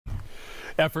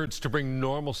Efforts to bring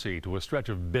normalcy to a stretch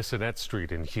of Bissonnet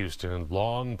Street in Houston,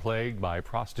 long plagued by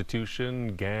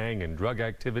prostitution, gang, and drug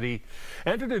activity,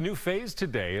 entered a new phase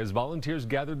today as volunteers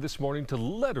gathered this morning to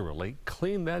literally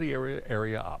clean that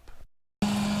area up.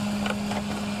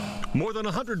 More than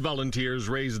 100 volunteers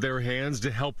raised their hands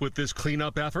to help with this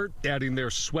cleanup effort, adding their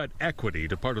sweat equity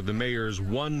to part of the mayor's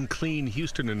One Clean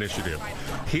Houston initiative.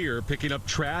 Here, picking up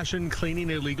trash and cleaning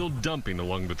illegal dumping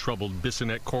along the troubled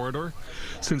Bissonnet corridor.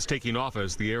 Since taking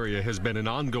office, the area has been an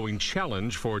ongoing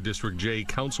challenge for District J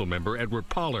Council member Edward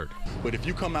Pollard. But if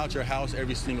you come out your house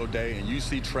every single day and you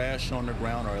see trash on the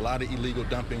ground or a lot of illegal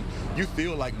dumping, you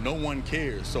feel like no one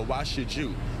cares. So why should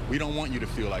you? We don't want you to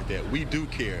feel like that. We do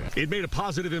care. It made a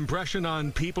positive impression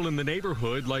on people in the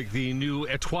neighborhood, like the new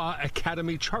Etoile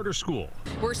Academy Charter School.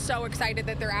 We're so excited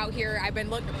that they're out here. I've been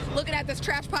looking at this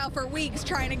trash pile for weeks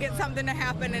trying to get something to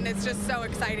happen, and it's just so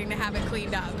exciting to have it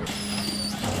cleaned up.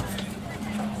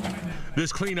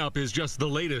 This cleanup is just the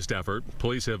latest effort.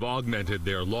 Police have augmented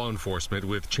their law enforcement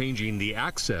with changing the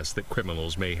access that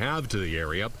criminals may have to the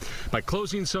area by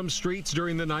closing some streets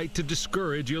during the night to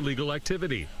discourage illegal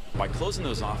activity. By closing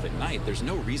those off at night, there's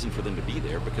no reason for them to be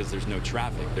there because there's no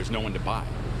traffic, there's no one to buy.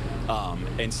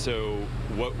 And so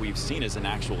what we've seen is an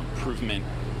actual improvement,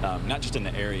 not just in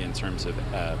the area in terms of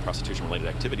prostitution-related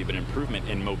activity, but improvement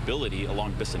in mobility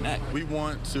along Bissonnet. We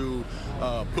want to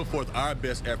put forth our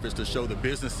best efforts to show the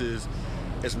businesses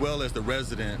as well as the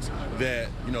residents that,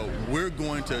 we're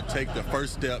going to take the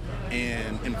first step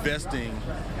in investing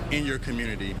in your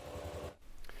community.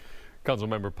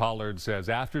 Councilmember Pollard says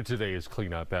after today's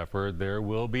cleanup effort, there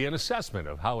will be an assessment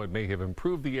of how it may have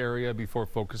improved the area before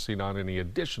focusing on any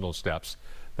additional steps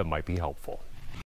that might be helpful.